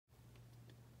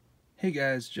Hey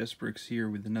guys, JustBricks here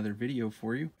with another video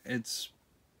for you. It's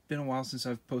been a while since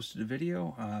I've posted a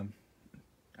video.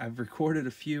 I've recorded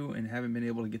a few and haven't been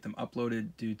able to get them uploaded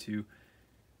due to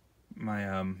my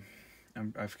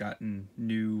I've gotten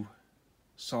new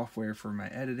software for my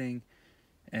editing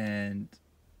and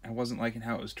I wasn't liking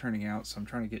how it was turning out, so I'm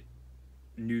trying to get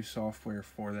new software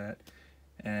for that.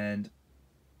 And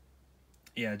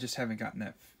yeah, just haven't gotten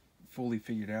that fully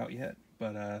figured out yet,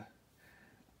 but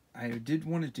I did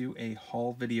want to do a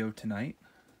haul video tonight.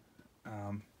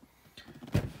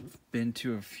 Been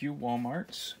to a few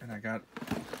Walmarts and I got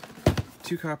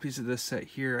 2 copies of this set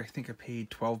here. I think I paid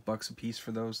 12 bucks a piece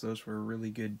for those. Those were a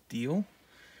really good deal.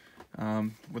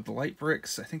 With the light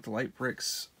bricks, I think the light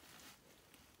bricks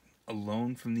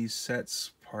alone from these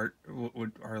sets are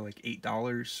like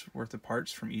 $8 worth of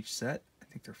parts from each set. I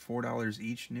think they're $4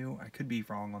 each new. I could be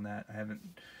wrong on that. I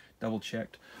haven't double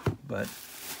checked, but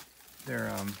they're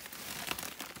a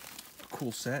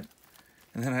cool set.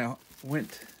 And then I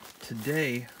went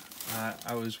today,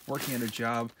 I was working at a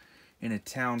job in a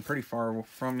town pretty far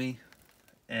from me,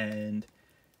 and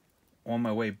on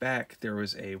my way back there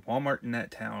was a Walmart in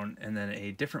that town and then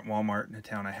a different Walmart in a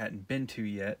town I hadn't been to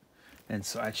yet, and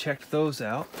so I checked those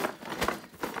out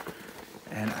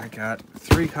and I got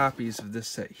 3 copies of this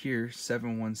set here,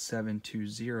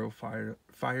 71720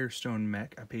 Firestone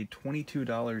Mech. I paid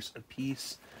 $22 a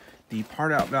piece. The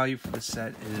part out value for the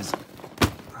set is,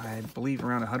 I believe,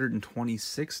 around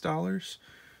 $126.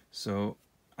 So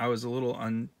I was a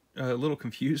little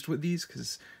confused with these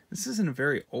because this isn't a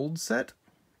very old set,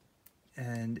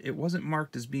 and it wasn't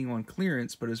marked as being on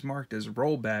clearance, but is marked as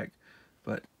rollback.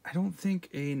 But I don't think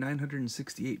a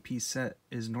 968 piece set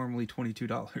is normally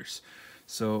 $22.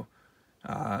 So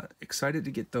excited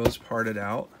to get those parted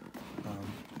out.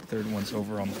 The third one's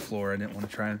over on the floor. I didn't want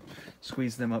to try and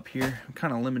squeeze them up here. I'm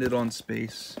kind of limited on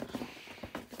space.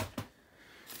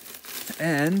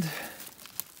 And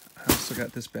I also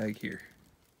got this bag here.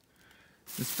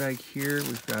 This bag here,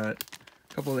 we've got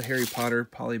a couple of the Harry Potter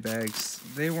poly bags.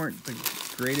 They weren't the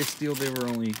greatest deal. They were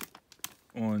only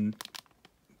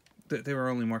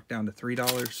marked down to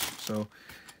 $3, so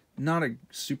not a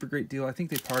super great deal. I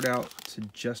think they part out to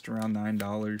just around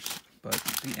 $9, but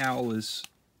the owl is,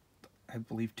 I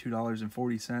believe,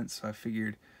 $2.40, so I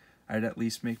figured I'd at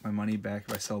least make my money back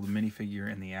if I sell the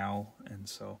minifigure and the owl, and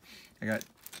so I got a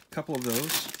couple of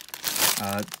those.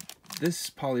 This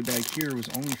poly bag here was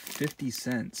only 50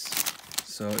 cents,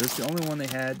 so it's the only one they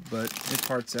had, but it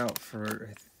parts out for,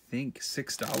 I think,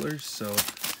 $6, so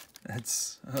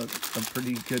that's a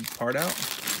pretty good part out.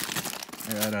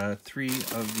 I got 3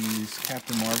 of these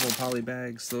Captain Marvel poly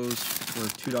bags. Those were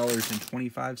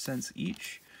 $2.25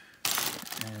 each,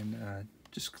 and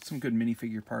just some good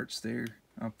minifigure parts there.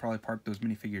 I'll probably park those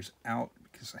minifigures out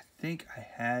because I think I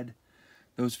had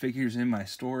those figures in my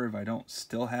store if I don't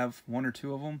still have 1 or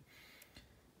 2 of them,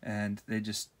 and they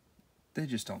just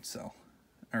don't sell,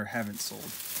 or haven't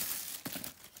sold.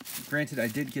 Granted, I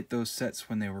did get those sets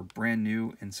when they were brand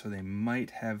new, and so they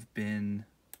might have been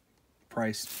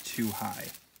priced too high.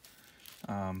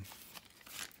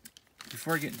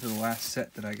 Before I get into the last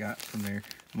set that I got from there,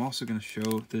 I'm also going to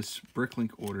show this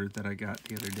BrickLink order that I got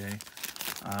the other day.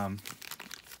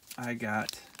 I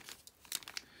got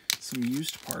some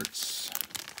used parts,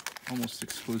 almost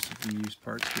exclusively used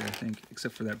parts here, I think,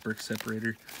 except for that brick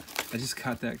separator. I just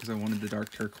got that because I wanted the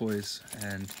dark turquoise,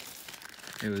 and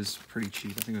it was pretty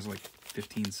cheap. I think it was like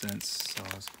 15 cents, so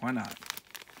I was like, why not?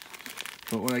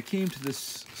 But what I came to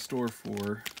this store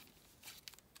for,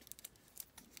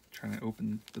 trying to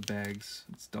open the bags,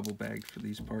 it's double bagged for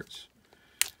these parts.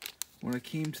 What I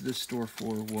came to this store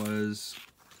for was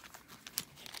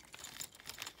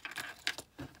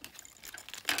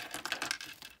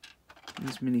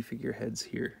these minifigure heads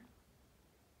here.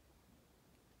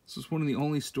 This was one of the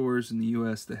only stores in the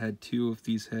US that had 2 of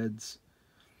these heads.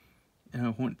 And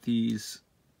I want these,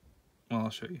 well, I'll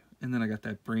show you. And then I got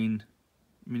that brain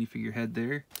minifigure head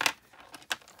there.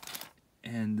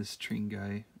 And this train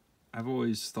guy. I've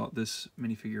always thought this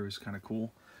minifigure was kind of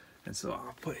cool. And so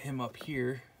I'll put him up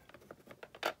here.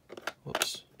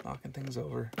 Whoops, knocking things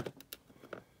over.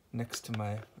 Next to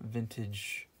my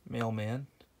vintage mailman.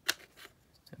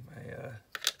 And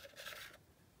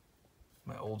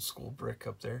my old school brick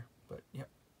up there. But yep,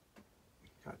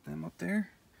 got them up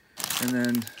there. And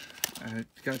then I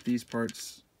got these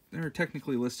parts. They're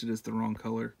technically listed as the wrong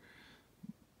color,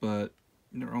 but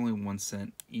they're only 1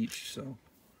 cent each, so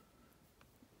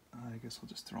I guess I'll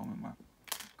just throw them in my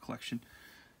collection.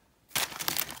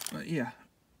 But yeah,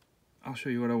 I'll show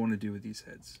you what I want to do with these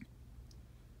heads.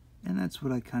 And that's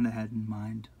what I kind of had in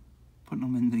mind, putting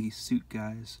them in these suit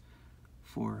guys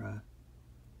for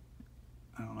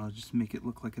I don't know, just make it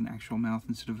look like an actual mouth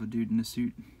instead of a dude in a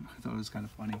suit. I thought it was kind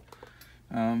of funny.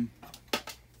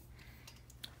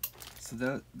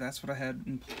 So that's what I had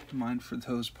in mind for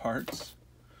those parts.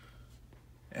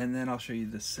 And then I'll show you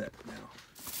this set now.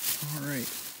 Alright,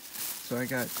 so I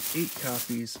got 8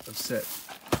 copies of set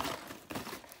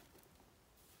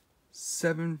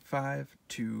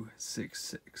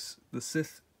 75266, the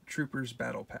Sith Troopers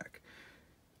Battle Pack.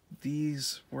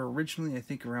 These were originally, I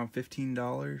think, around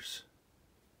 $15.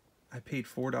 I paid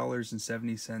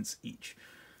 $4.70 each.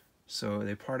 So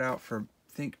they part out for,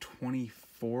 I think,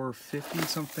 $24.50,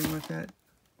 something like that.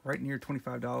 Right near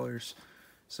 $25.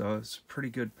 So it's a pretty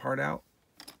good part out.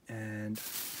 And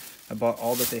I bought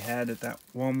all that they had at that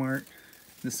Walmart.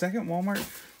 The second Walmart,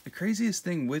 the craziest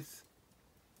thing with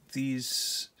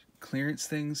these clearance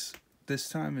things this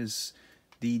time is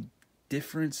the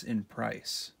difference in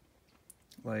price.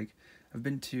 Like, I've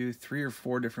been to 3 or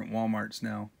 4 different Walmarts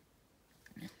now.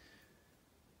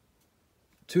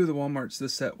 2 of the Walmarts,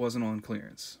 this set wasn't on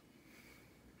clearance.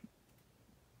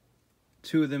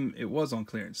 2 of them, it was on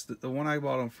clearance. The one I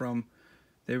bought them from,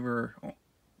 they were, I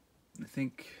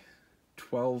think,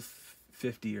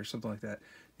 $12.50 or something like that.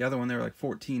 The other one, they were like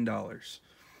 $14.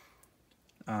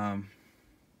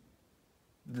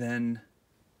 Then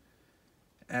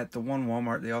at the one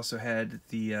Walmart, they also had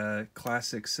the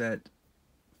classic set,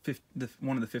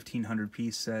 one of the 1,500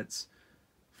 piece sets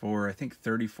for, I think,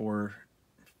 $34.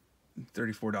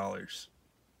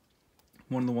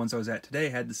 One of the ones I was at today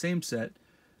had the same set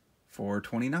for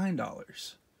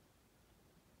 $29.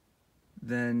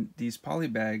 Then these poly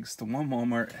bags, the one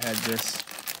Walmart had this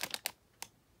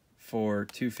for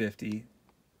 $2.50.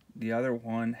 The other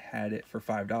one had it for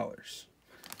 $5.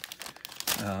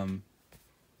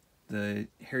 The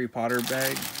Harry Potter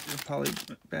bag, the poly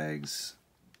bags,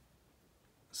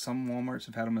 some Walmarts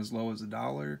have had them as low as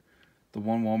 $1. The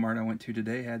one Walmart I went to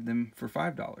today had them for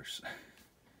 $5.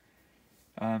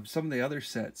 Some of the other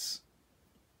sets,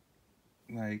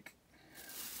 like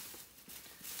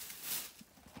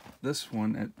this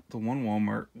one at the one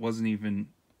Walmart, wasn't even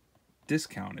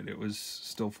discounted. It was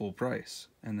still full price.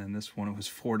 And then this one, it was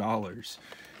 $4.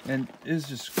 And it was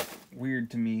just weird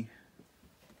to me.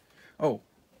 Oh,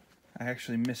 I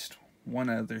actually missed one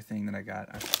other thing that I got.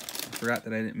 I forgot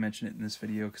that I didn't mention it in this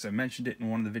video because I mentioned it in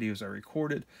one of the videos I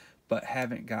recorded, but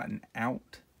haven't gotten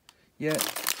out yet.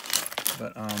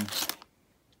 But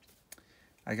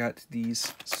I got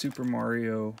these Super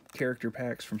Mario character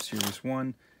packs from Series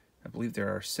 1. I believe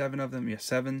there are 7 of them. Yeah,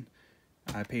 7.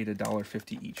 I paid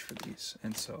 $1.50 each for these,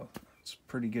 and so it's a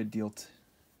pretty good deal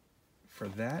for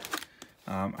that.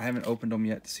 I haven't opened them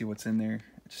yet to see what's in there.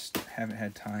 I just haven't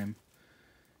had time.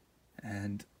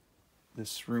 And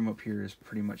this room up here is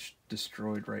pretty much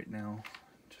destroyed right now.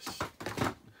 Just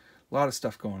a lot of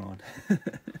stuff going on.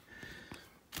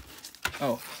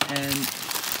 Oh, and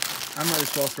I might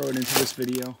as well throw it into this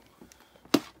video.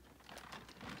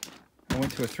 I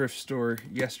went to a thrift store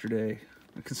yesterday,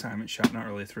 a consignment shop, not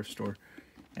really a thrift store,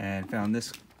 and found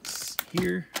this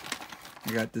here.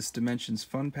 I got this Dimensions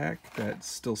Fun Pack that's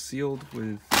still sealed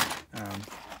with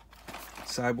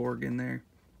Cyborg in there.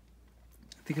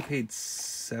 I think I paid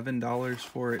 $7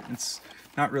 for it. It's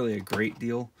not really a great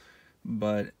deal,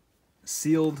 but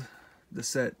sealed, the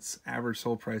set's average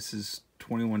sold price is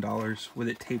 $21. With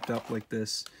it taped up like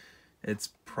this, it's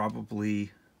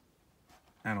probably,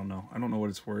 I don't know what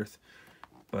it's worth,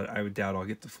 but I would doubt I'll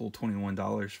get the full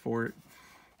 $21 for it.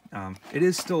 It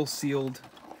is still sealed.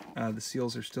 The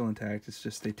seals are still intact. It's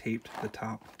just they taped the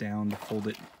top down to hold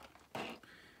it.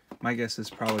 My guess is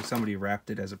probably somebody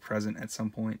wrapped it as a present at some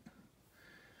point.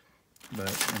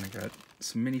 But, and I got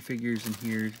some minifigures in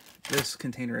here. This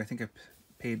container I think I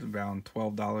paid around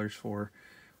 $12 for,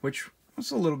 which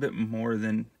was a little bit more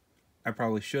than I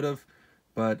probably should have.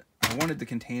 But I wanted the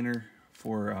container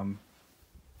for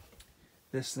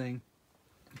this thing,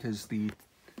 because the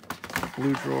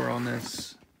blue drawer on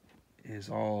this is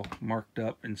all marked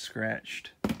up and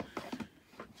scratched.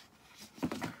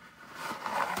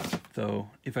 Though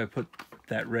if I put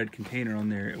that red container on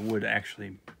there, it would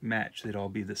actually match. They'd all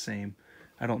be the same.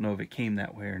 I don't know if it came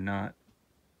that way or not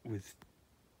with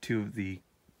 2 of the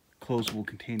closable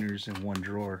containers in one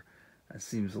drawer. That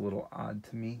seems a little odd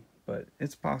to me, but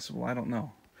it's possible. I don't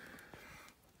know.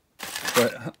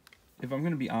 But if I'm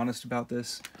going to be honest about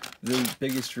this, the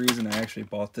biggest reason I actually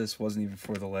bought this wasn't even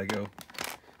for the Lego.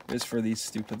 It's for these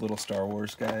stupid little Star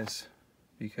Wars guys.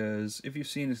 Because if you've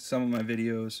seen some of my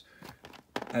videos,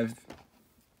 I've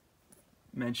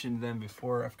mentioned them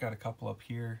before. I've got a couple up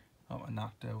here. Oh, I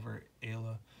knocked over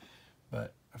Ayla.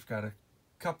 But I've got a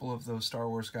couple of those Star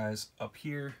Wars guys up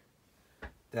here.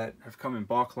 that have come in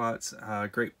bulk lots.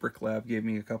 Great Brick Lab gave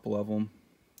me a couple of them,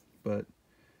 but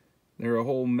there are a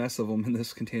whole mess of them in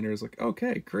this container. I was like,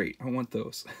 okay, great, I want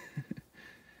those.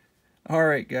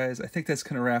 Alright guys, I think that's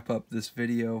going to wrap up this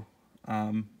video.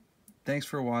 Thanks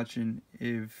for watching.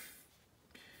 If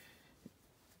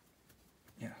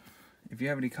you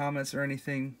have any comments or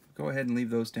anything, go ahead and leave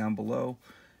those down below.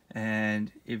 And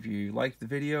if you like the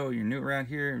video, you're new around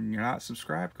here and you're not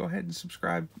subscribed, go ahead and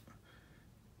subscribe.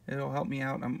 It'll help me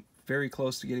out. I'm very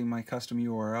close to getting my custom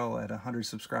URL at 100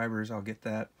 subscribers. I'll get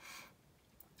that.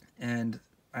 And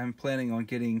I'm planning on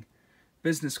getting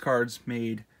business cards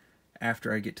made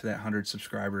after I get to that 100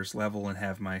 subscribers level and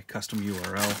have my custom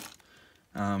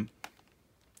URL.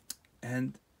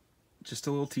 And just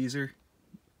a little teaser,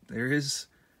 there is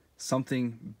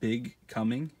something big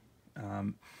coming.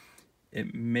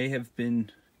 It may have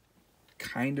been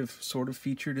kind of sort of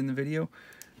featured in the video,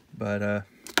 but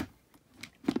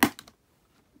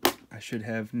I should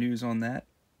have news on that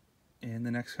in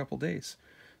the next couple days.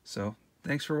 So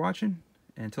thanks for watching.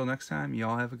 Until next time,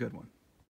 y'all have a good one.